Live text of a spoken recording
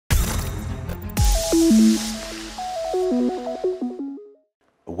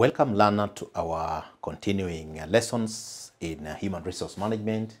Welcome, learner, to our continuing lessons in human resource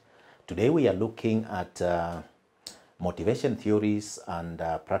management. Today we are looking at motivation theories and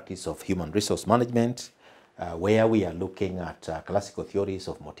practice of human resource management, where we are looking at classical theories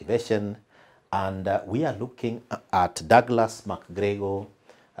of motivation, and we are looking at Douglas Mcgregory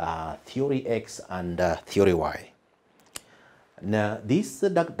theory X and theory Y. Now, this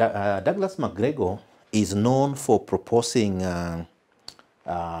Douglas Mcgregory is known for proposing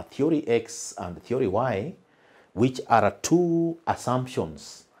theory X and theory Y, which are two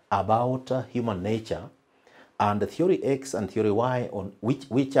assumptions about human nature, and theory X and theory Y on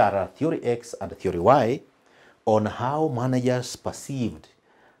which are theory X and theory Y on how managers perceived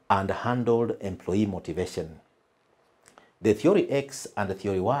and handled employee motivation. The theory X and the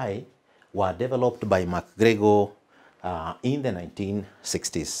theory Y were developed by Mcgregory in the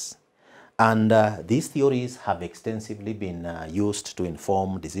 1960s. And these theories have extensively been used to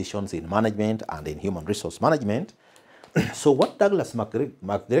inform decisions in management and in human resource management. So what Douglas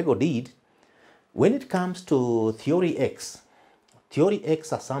Mcgregory did, when it comes to theory X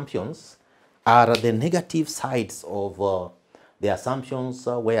assumptions are the negative sides of the assumptions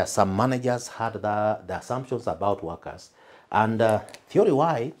where some managers had the assumptions about workers. And theory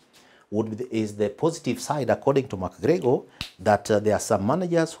Y is the positive side, according to Mcgregory, that there are some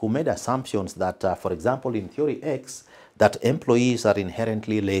managers who made assumptions that, for example, in theory X, that employees are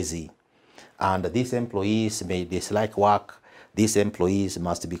inherently lazy, and these employees may dislike work, these employees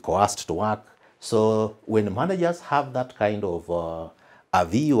must be coerced to work. So when managers have that kind of a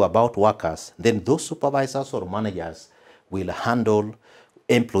view about workers, then those supervisors or managers will handle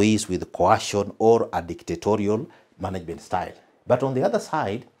employees with coercion or a dictatorial management style. But on the other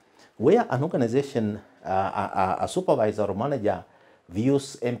side, where an organization, a supervisor or manager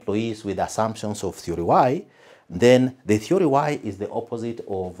views employees with assumptions of theory Y, then the theory Y is the opposite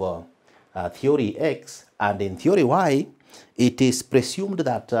of theory X. And in theory Y, it is presumed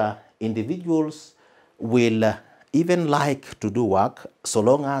that individuals will even like to do work so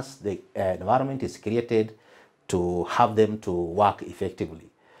long as the environment is created to have them to work effectively.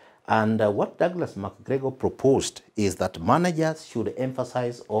 And what Douglas Mcgregory proposed is that managers should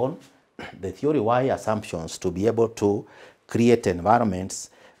emphasize on the theory Y assumptions to be able to create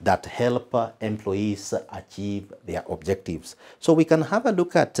environments that help employees achieve their objectives. So we can have a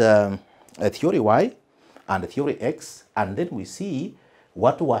look at theory Y and theory X, and then we see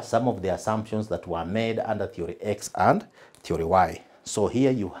what were some of the assumptions that were made under theory X and theory Y. So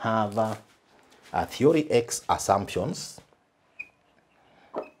here you have theory X assumptions.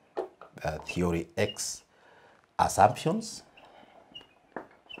 Theory X assumptions.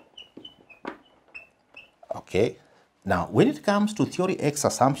 Okay. Now, when it comes to theory X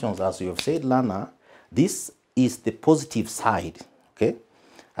assumptions, as you have said, Lana, this is the positive side. Okay.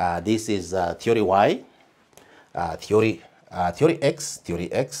 This is theory Y, theory X.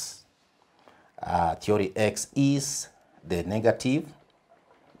 Theory X is the negative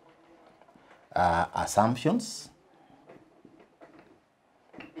assumptions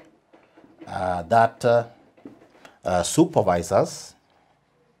that supervisors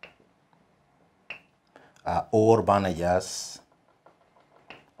or managers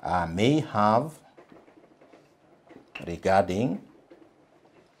may have regarding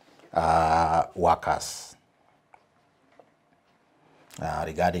workers.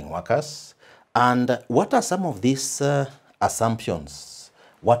 And what are some of these assumptions?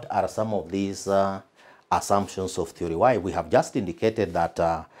 What are some of these assumptions of theory Y? We have just indicated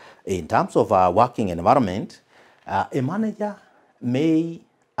that in terms of a working environment, a manager may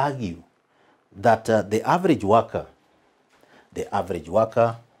argue that the average worker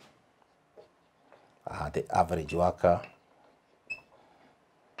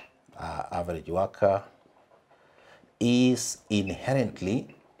is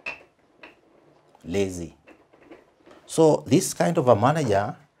inherently lazy. So this kind of a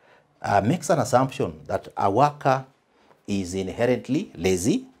manager makes an assumption that a worker is inherently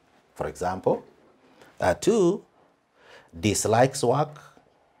lazy, for example. 2, dislikes work.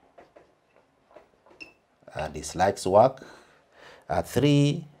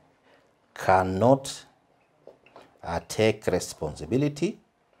 3, cannot take responsibility.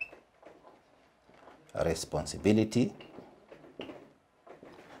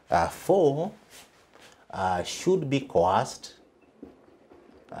 4, should be coerced.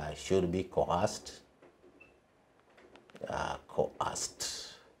 Should be coerced.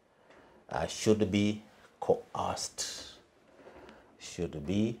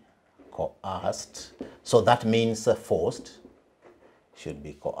 So that means forced. Should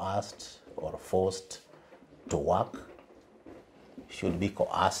be coerced or forced to work, should be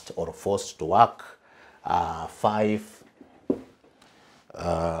coerced or forced to work. 5,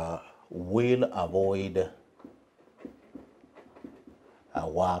 will avoid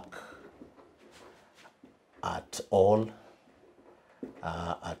work at all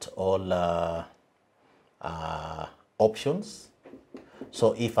options.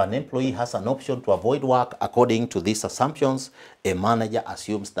 So if an employee has an option to avoid work according to these assumptions, a manager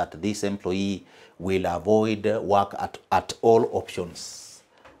assumes that this employee will avoid work at all options,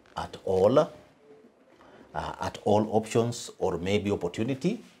 at all options, or maybe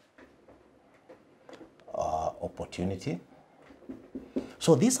opportunity.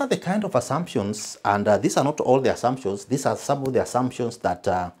 So these are the kind of assumptions, and these are not all the assumptions. These are some of the assumptions that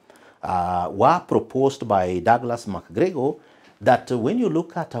were proposed by Douglas Mcgregory, that when you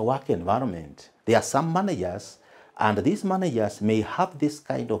look at a work environment, there are some managers, and these managers may have this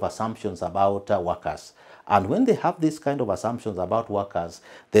kind of assumptions about workers. And when they have this kind of assumptions about workers,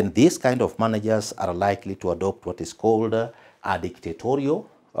 then these kind of managers are likely to adopt what is called a dictatorial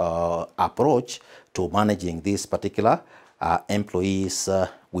approach to managing these particular employees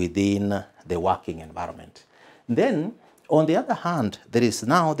within the working environment. Then, on the other hand, there is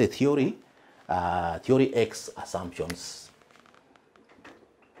now the theory X assumptions.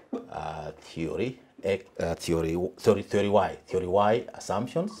 Theory Y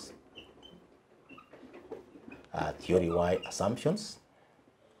assumptions. Theory Y assumptions.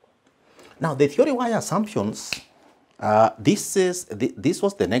 Now, the theory Y assumptions, this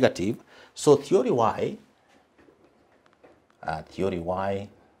was the negative. So theory Y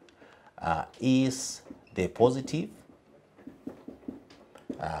is the positive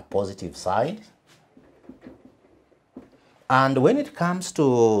side. And when it comes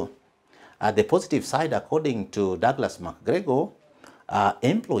to the positive side, according to Douglas Mcgregory,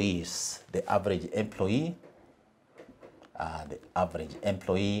 employees, the average employee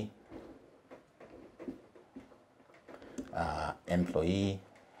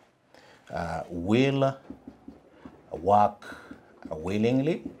will work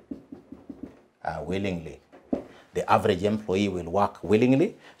willingly. The average employee will work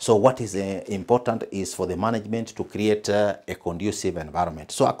willingly. So what is important is for the management to create a conducive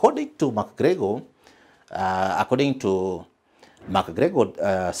environment. So according to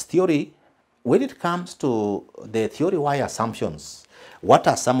Mcgregory's theory, when it comes to the theory Y assumptions, what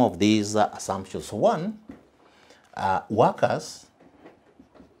are some of these assumptions? One, workers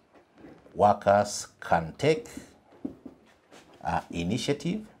can take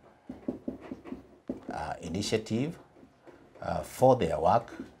initiative for their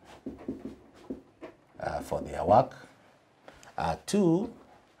work. Two,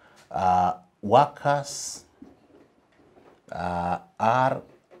 workers are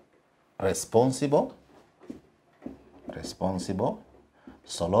responsible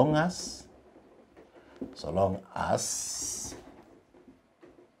so long as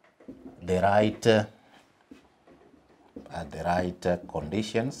the right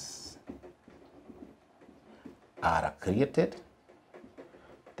conditions are created.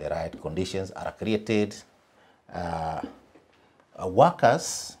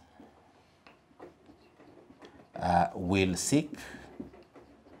 Workers will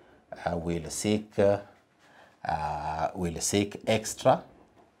seek extra,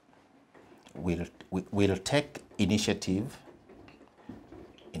 will take initiative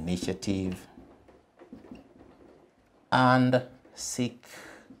and seek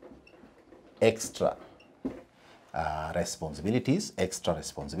extra responsibilities.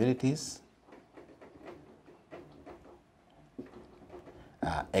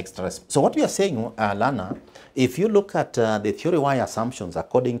 So what we are saying, Lana, if you look at the theory Y assumptions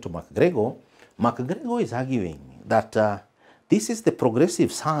according to Mcgregory is arguing that this is the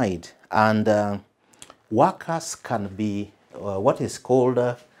progressive side, and workers can be what is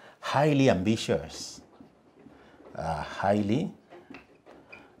called highly ambitious.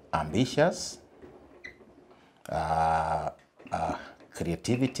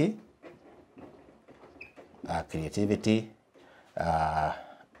 Creativity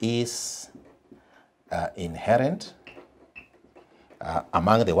is inherent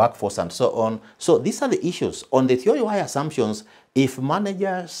among the workforce and so on. So these are the issues. On the theory Y assumptions, if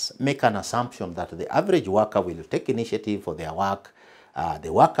managers make an assumption that the average worker will take initiative for their work,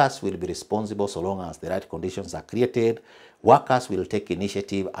 the workers will be responsible so long as the right conditions are created. Workers will take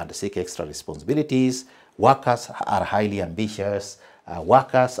initiative and seek extra responsibilities. Workers are highly ambitious.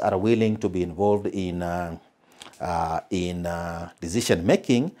 Workers are willing to be involved in decision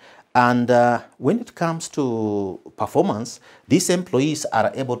making. And when it comes to performance, these employees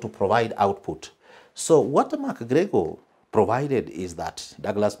are able to provide output. So what Mcgregory provided is that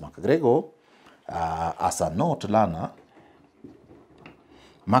Douglas Mcgregory, as a note learner,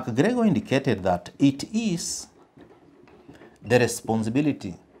 Mcgregory indicated that it is the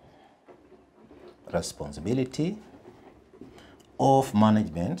responsibility of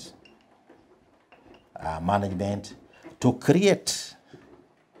management to create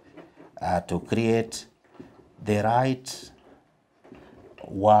the right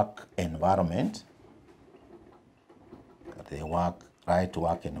work environment, right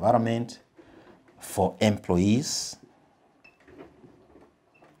work environment for employees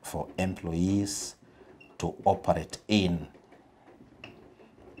to operate in.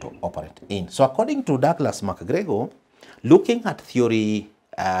 So according to Douglas Mcgregory, looking at theory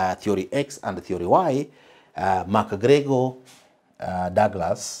X and theory Y, Mcgregory,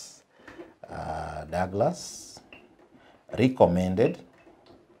 Douglas recommended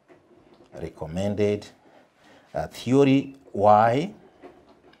theory Y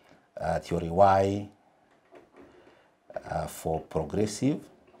for progressive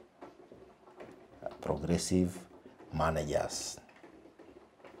managers.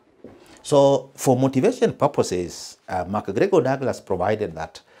 So for motivation purposes, Mcgregory Douglas provided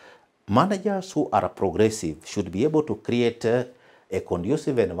that managers who are progressive should be able to create a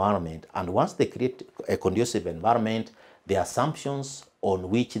conducive environment, and once they create a conducive environment, the assumptions on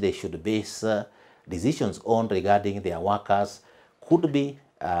which they should base decisions on regarding their workers could be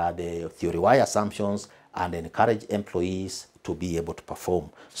the theory Y assumptions, and encourage employees to be able to perform.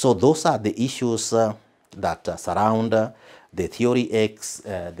 So those are the issues that surround the theory X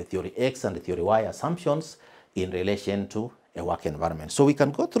and the theory Y assumptions in relation to a work environment. So we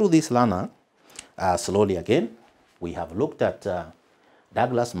can go through this learner slowly again. We have looked at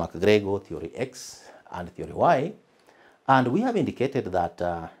Douglas Mcgregory theory X and theory Y, and we have indicated that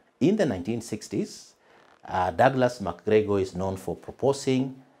in the 1960s, Douglas Mcgregory is known for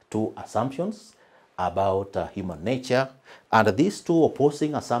proposing two assumptions about human nature, and these two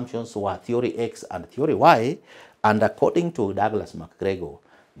opposing assumptions were theory X and theory Y, and according to Douglas Mcgregory,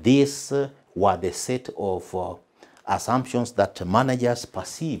 these were the set of assumptions that managers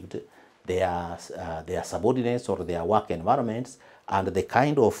perceived their subordinates or their work environments, and the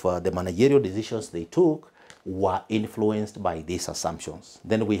kind of the managerial decisions they took were influenced by these assumptions.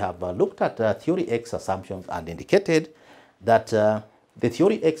 Then we have looked at theory X assumptions and indicated that the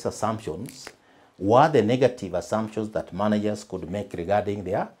theory X assumptions were the negative assumptions that managers could make regarding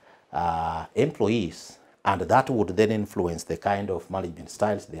their employees, and that would then influence the kind of management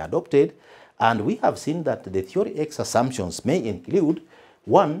styles they adopted. And we have seen that the theory X assumptions may include: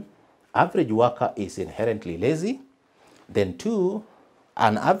 1, average worker is inherently lazy; then 2,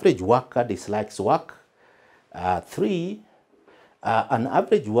 an average worker dislikes work; 3, an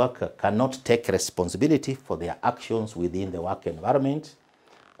average worker cannot take responsibility for their actions within the work environment;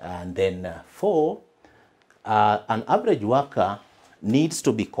 and then 4, an average worker needs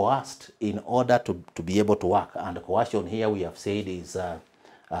to be coerced in order to be able to work, and coercion here we have said is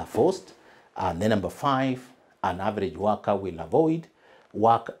forced. And then number 5, an average worker will avoid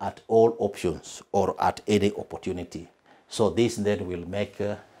work at all options or at any opportunity. So this then will make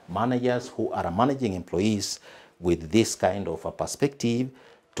managers who are managing employees with this kind of a perspective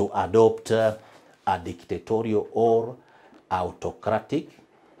to adopt a dictatorial or autocratic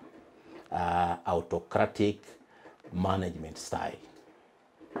management style.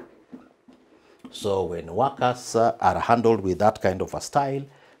 So when workers are handled with that kind of a style,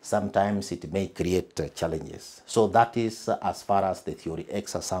 sometimes it may create challenges. So that is as far as the theory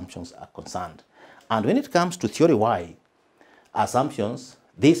X assumptions are concerned. And when it comes to theory Y assumptions,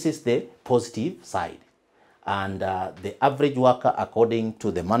 this is the positive side. And the average worker, according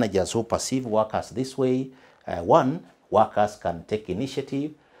to the managers who perceive workers this way: 1, workers can take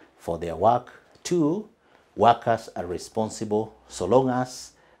initiative for their work; 2, workers are responsible so long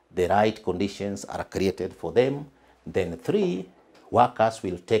as the right conditions are created for them; then 3, workers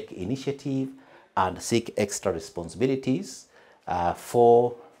will take initiative and seek extra responsibilities;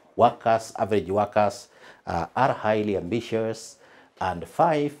 4, average workers are highly ambitious; and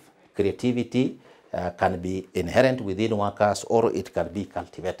 5, creativity can be inherent within workers or it can be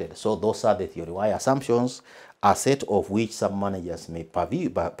cultivated. So those are the theory Y assumptions, a set of which some managers may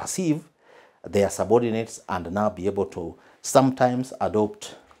perceive their subordinates and now be able to sometimes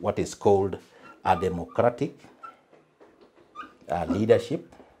adopt what is called a democratic leadership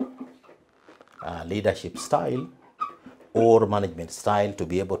style or management style to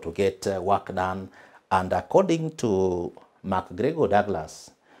be able to get work done. And according to Mcgregory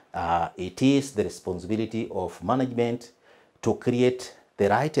Douglas, it is the responsibility of management to create the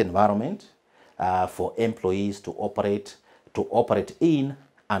right environment for employees to operate in,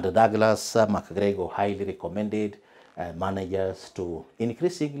 and Douglas Mcgregory highly recommended managers to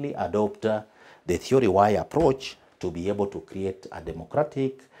increasingly adopt the theory Y approach to be able to create a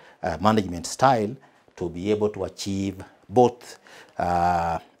democratic management style to be able to achieve both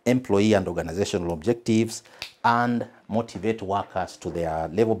employee and organizational objectives and motivate workers to their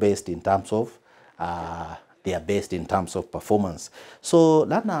level based in terms of performance. So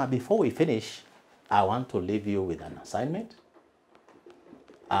Lana, before we finish, I want to leave you with an assignment.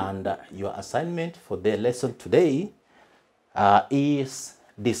 And your assignment for the lesson today is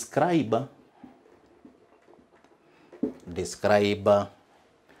describe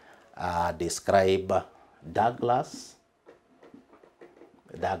Douglas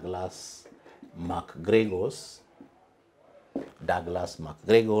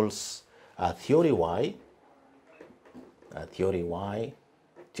McGregor's theory Y,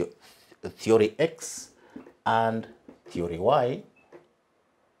 theory X, and theory Y.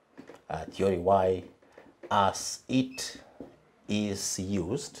 Theory Y as it is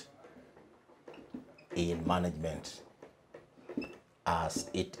used in management.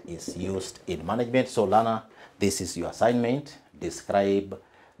 So Lana, this is your assignment. Describe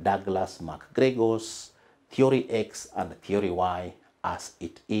Douglas Mcgregor's theory X and theory Y as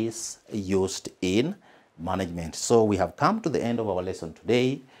it is used in management. So we have come to the end of our lesson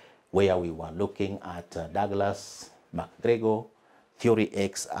today, where we were looking at Douglas Mcgregor, theory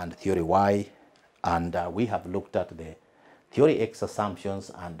X and theory Y, and we have looked at the theory X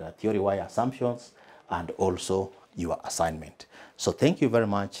assumptions and theory Y assumptions, and also your assignment. So thank you very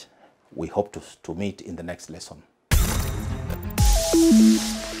much. We hope to meet in the next lesson.